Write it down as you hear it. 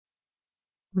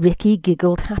Ricky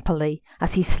giggled happily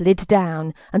as he slid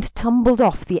down and tumbled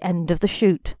off the end of the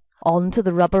chute, onto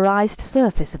the rubberized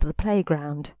surface of the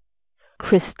playground.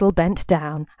 Crystal bent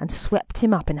down and swept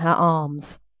him up in her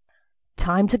arms.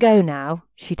 "Time to go now,"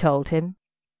 she told him.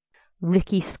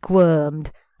 Ricky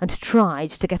squirmed and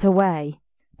tried to get away,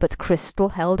 but Crystal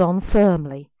held on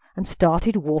firmly and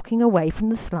started walking away from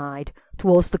the slide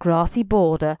towards the grassy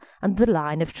border and the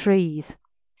line of trees.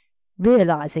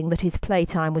 Realizing that his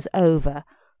playtime was over,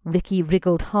 Ricky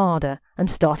wriggled harder and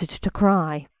started to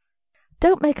cry.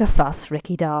 "Don't make a fuss,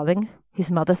 Ricky darling,"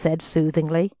 his mother said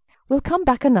soothingly. "We'll come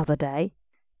back another day.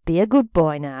 Be a good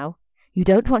boy now. You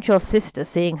don't want your sister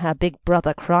seeing her big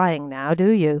brother crying now, do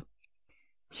you?"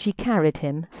 She carried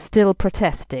him, still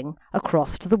protesting,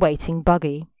 across to the waiting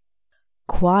buggy.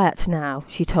 "Quiet now,"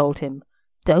 she told him.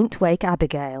 "Don't wake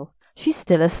Abigail. She's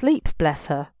still asleep, bless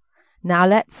her. Now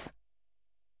let's—"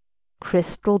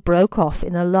 Crystal broke off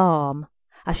in alarm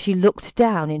as she looked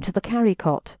down into the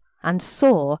carry-cot, and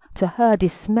saw, to her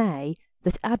dismay,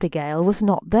 that Abigail was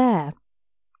not there.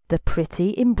 The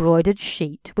pretty embroidered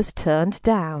sheet was turned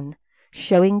down,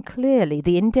 showing clearly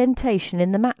the indentation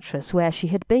in the mattress where she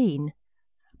had been,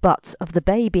 but of the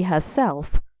baby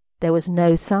herself there was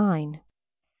no sign.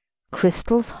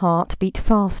 Crystal's heart beat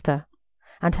faster,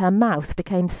 and her mouth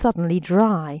became suddenly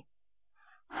dry.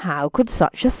 How could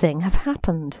such a thing have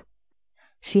happened?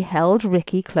 She held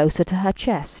Ricky closer to her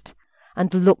chest,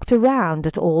 and looked around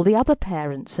at all the other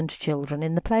parents and children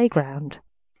in the playground.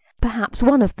 Perhaps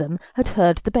one of them had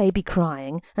heard the baby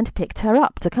crying and picked her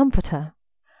up to comfort her.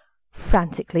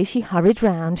 Frantically she hurried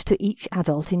round to each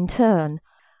adult in turn,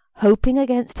 hoping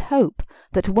against hope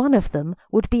that one of them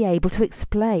would be able to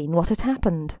explain what had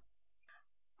happened.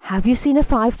 "Have you seen a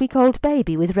 5-week-old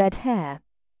baby with red hair?"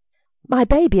 "My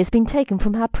baby has been taken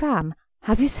from her pram.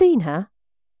 Have you seen her?"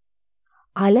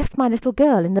 "I left my little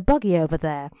girl in the buggy over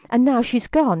there, and now she's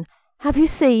gone. Have you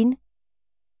seen—"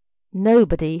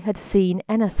 Nobody had seen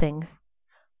anything.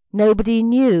 Nobody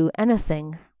knew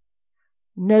anything.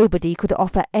 Nobody could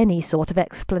offer any sort of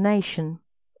explanation.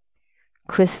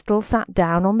 Crystal sat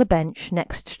down on the bench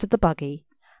next to the buggy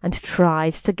and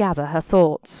tried to gather her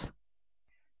thoughts.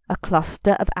 A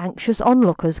cluster of anxious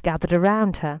onlookers gathered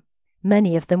around her,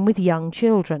 many of them with young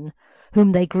children,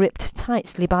 whom they gripped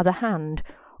tightly by the hand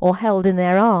or held in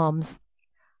their arms.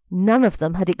 None of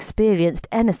them had experienced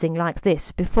anything like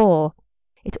this before.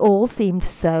 It all seemed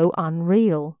so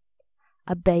unreal.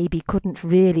 A baby couldn't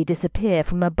really disappear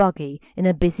from a buggy in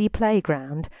a busy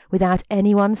playground without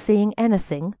anyone seeing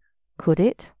anything, could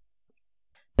it?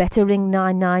 "Better ring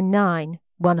 999,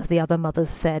 one of the other mothers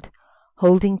said,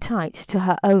 holding tight to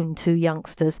her own 2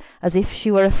 youngsters as if she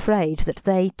were afraid that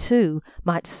they too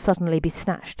might suddenly be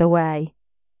snatched away.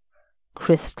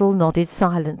 Crystal nodded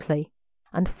silently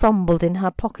and fumbled in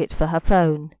her pocket for her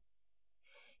phone.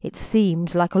 It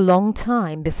seemed like a long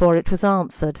time before it was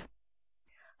answered.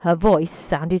 Her voice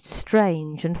sounded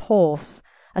strange and hoarse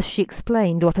as she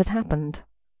explained what had happened.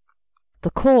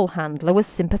 The call handler was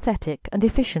sympathetic and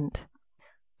efficient.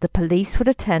 The police would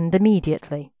attend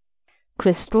immediately.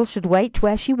 Crystal should wait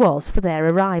where she was for their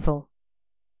arrival.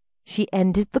 She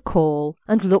ended the call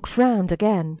and looked round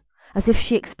again, as if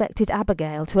she expected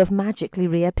Abigail to have magically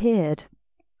reappeared.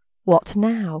 What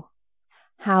now?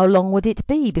 How long would it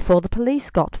be before the police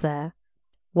got there?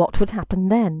 What would happen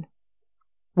then?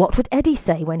 What would Eddie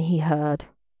say when he heard?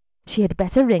 She had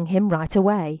better ring him right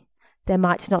away. There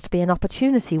might not be an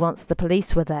opportunity once the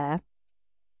police were there.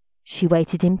 She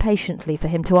waited impatiently for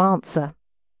him to answer.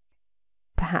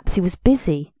 Perhaps he was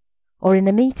busy, or in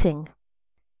a meeting.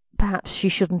 Perhaps she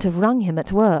shouldn't have rung him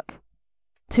at work.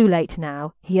 Too late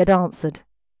now, he had answered.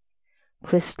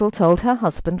 Crystal told her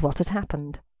husband what had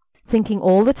happened, thinking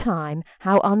all the time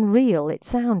how unreal it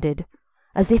sounded,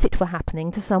 as if it were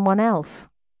happening to someone else.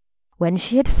 When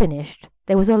she had finished,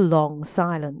 there was a long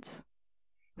silence.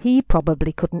 He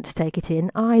probably couldn't take it in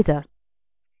either.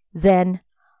 Then,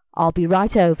 "I'll be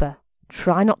right over.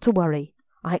 Try not to worry.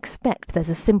 I expect there's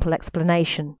a simple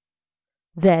explanation."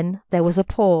 Then there was a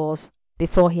pause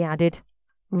before he added,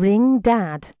 "Ring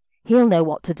Dad. He'll know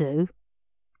what to do."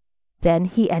 Then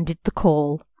he ended the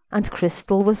call, and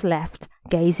Crystal was left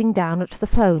gazing down at the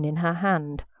phone in her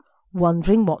hand,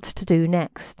 wondering what to do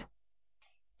next.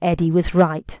 Eddie was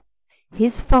right.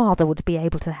 His father would be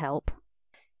able to help.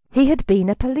 He had been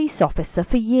a police officer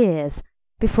for years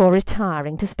before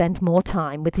retiring to spend more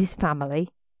time with his family.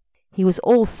 He was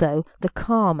also the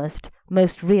calmest,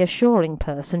 most reassuring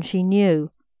person she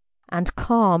knew, and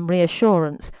calm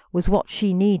reassurance was what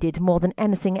she needed more than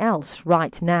anything else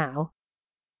right now.